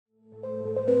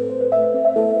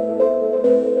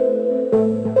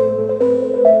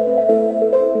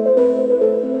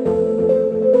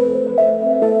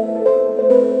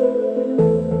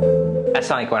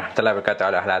Assalamualaikum warahmatullahi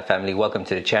wabarakatuh Halal family, welcome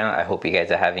to the channel. I hope you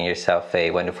guys are having yourself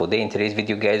a wonderful day. In today's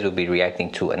video guys, we'll be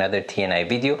reacting to another TNI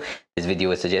video. This video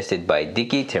was suggested by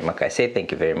Dicky. Terbaik.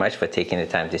 Thank you very much for taking the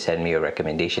time to send me a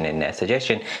recommendation and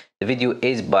suggestion. The video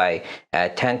is by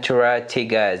Tantura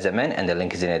Tiga Zaman and the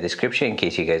link is in the description in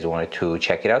case you guys wanted to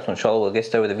check it out. So inshallah we'll get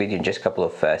started with the video in just a couple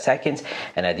of seconds,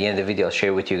 and at the end of the video I'll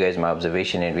share with you guys my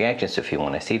observation and reaction. So if you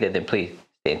want to see that, then please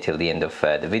stay until the end of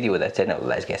the video. With that said, now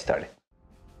let's get started.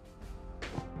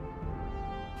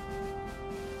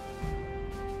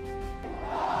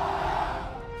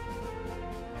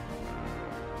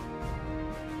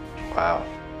 Wow.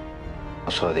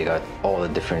 So they got all the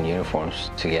different uniforms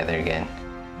together again.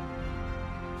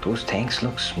 Those tanks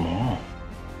look small.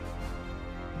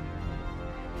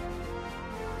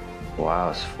 Wow,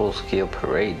 it's full-scale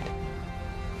parade.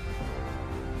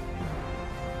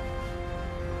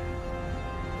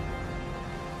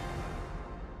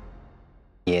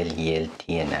 Yell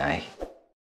TNI.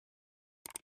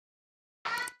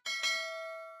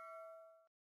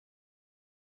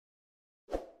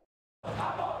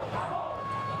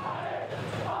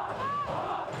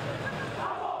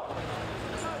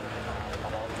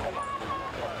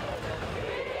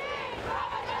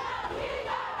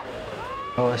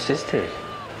 Oh, sisters.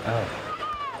 Oh.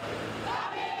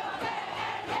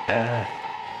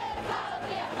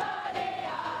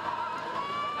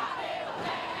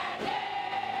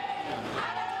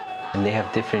 And they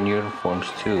have different uniforms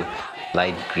too.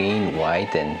 Light green,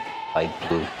 white, and light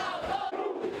blue.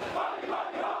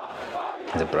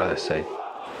 The brother side.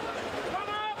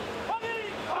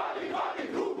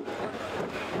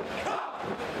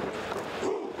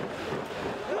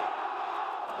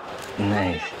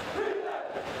 Nice.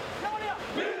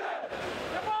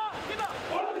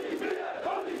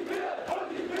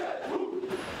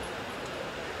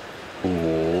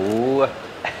 Ooh.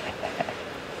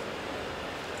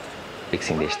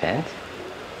 Fixing their stand.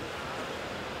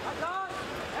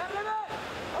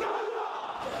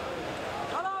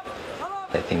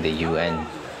 I think the UN,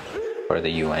 or the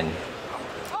UN,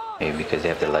 maybe because they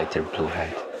have the lighter blue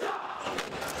hat.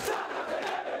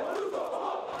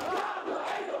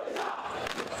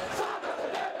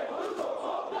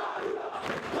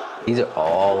 These are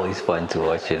always fun to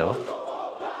watch, you know,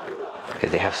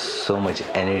 because they have so much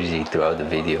energy throughout the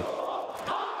video.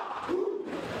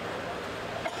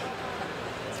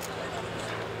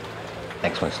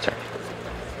 Next one's turn.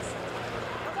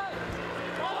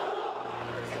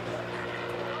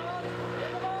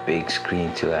 Big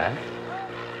screen to that.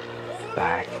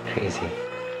 Back, crazy.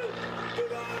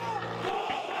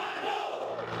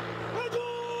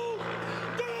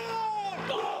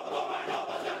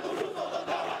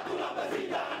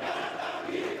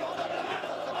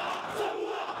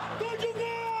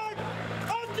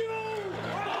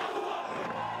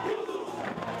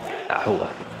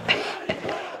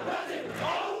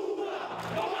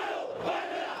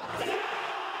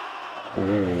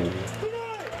 Ooh.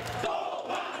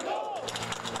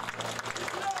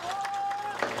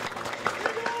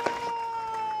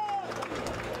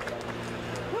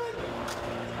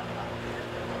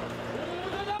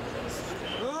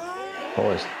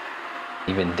 Oh, it's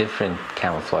even different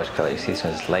camouflage color. You see, this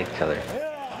one's light color.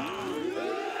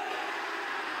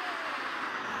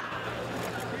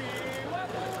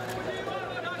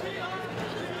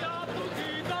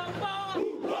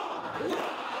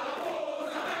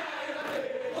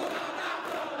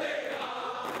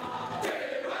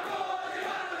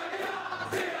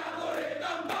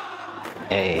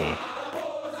 Hey,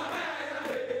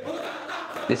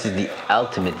 this is the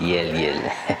ultimate yell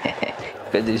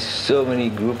because there's so many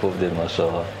group of them,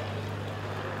 mashallah.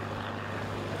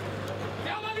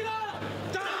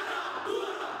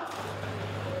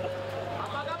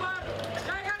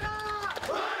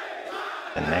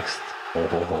 And next,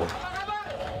 oh.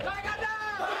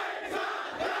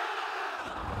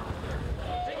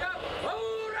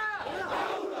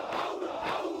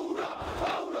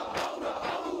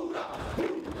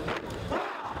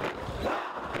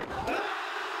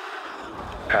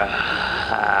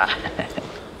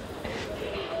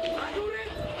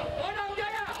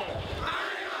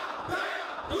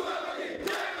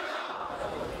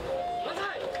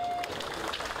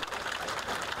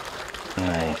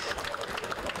 Nice.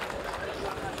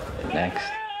 Next.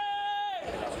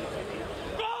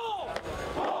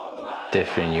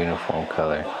 Different uniform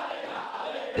color.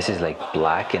 This is like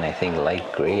black and I think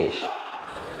light grayish.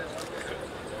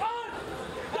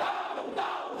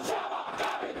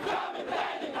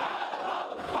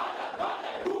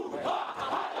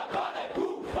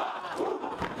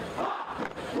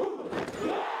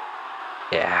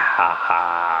 Yeah.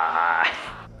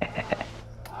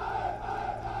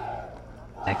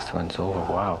 next one's over.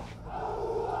 Wow.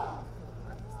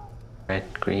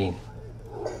 Red, green.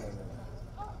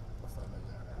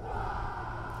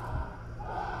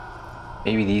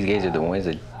 Maybe these guys are the ones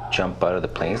that jump out of the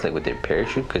planes like with their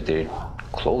parachute, because their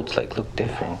clothes like look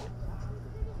different.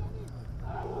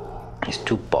 It's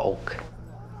too bulk.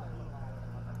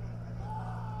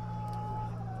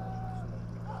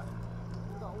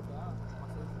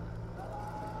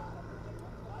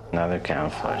 Another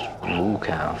camouflage, blue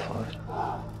camouflage.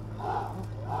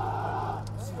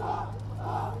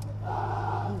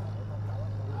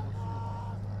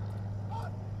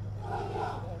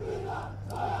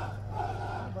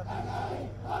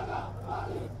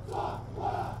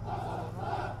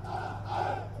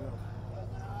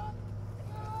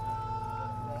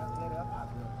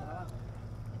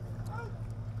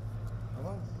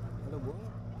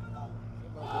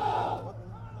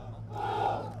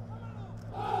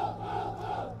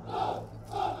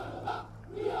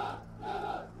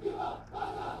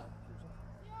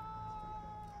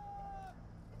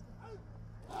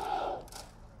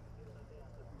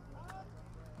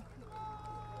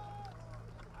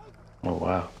 Oh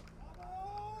wow.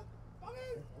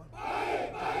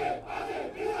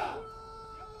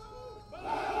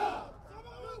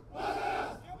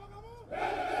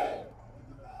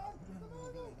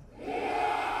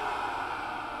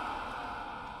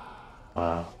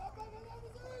 Wow.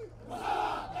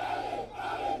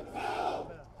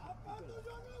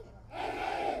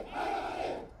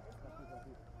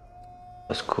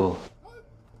 That's cool.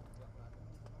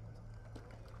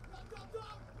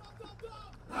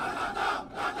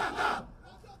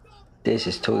 This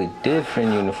is totally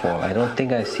different uniform. I don't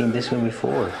think I've seen this one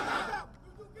before.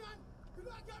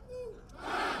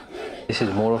 This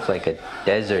is more of like a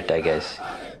desert, I guess,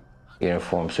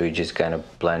 uniform. So you just kind of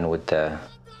blend with the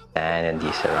sand and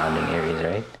the surrounding areas,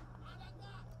 right?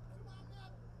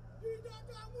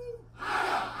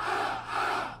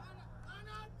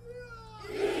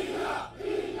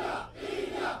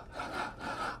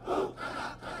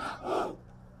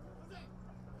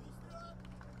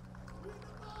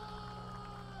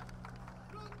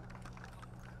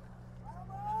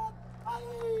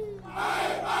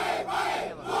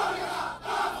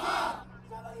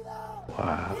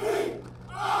 Wow.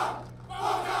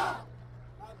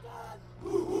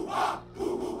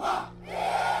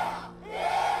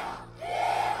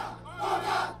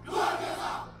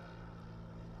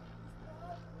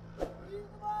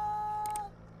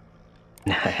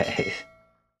 Nice.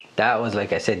 That was,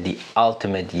 like I said, the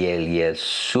ultimate yell.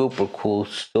 Super cool.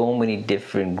 So many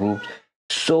different groups,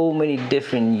 so many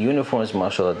different uniforms,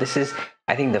 mashallah. This is,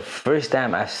 I think, the first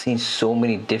time I've seen so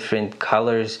many different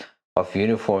colors of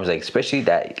uniforms, like especially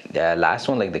that last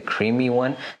one, like the creamy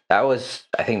one. That was,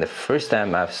 I think, the first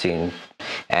time I've seen,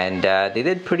 and they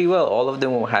did pretty well. All of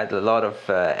them had a lot of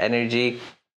energy.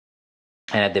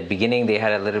 And at the beginning, they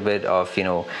had a little bit of, you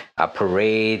know, a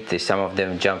parade. There's some of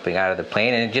them jumping out of the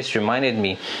plane. And it just reminded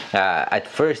me, at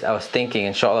first I was thinking,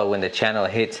 inshallah, when the channel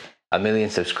hits 1 million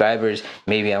subscribers,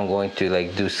 maybe I'm going to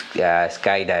like do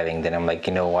skydiving. Then I'm like,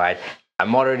 you know what?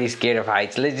 I'm already scared of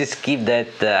heights. Let's just keep that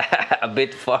a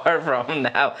bit far from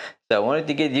now. So I wanted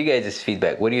to get you guys'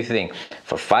 feedback. What do you think?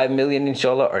 For 5 million,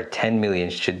 inshallah, or 10 million,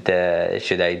 should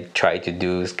I try to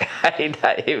do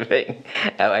skydiving?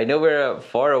 I know we're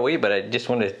far away, but I just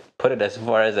want to put it as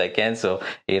far as I can, so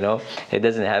you know it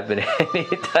doesn't happen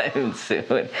anytime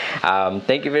soon.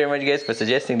 Thank you very much, guys, for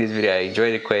suggesting this video. I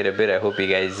enjoyed it quite a bit. I hope you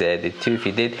guys did too. If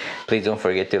you did, please don't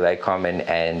forget to like, comment,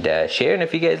 and share. And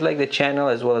if you guys like the channel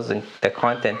as well as the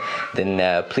content,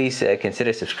 then please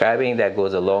consider subscribing. That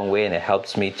goes a long way, and it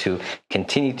helps me to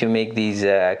continue to make these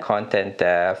content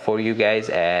for you guys,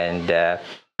 and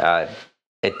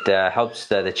it helps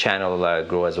the channel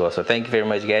grow as well. So thank you very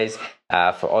much, guys,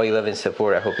 for all your love and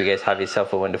support. I hope you guys have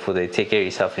yourself a wonderful day. Take care of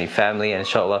yourself and your family, and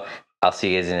inshallah I'll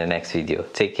see you guys in the next video.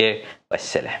 Take care.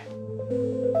 Wassalam.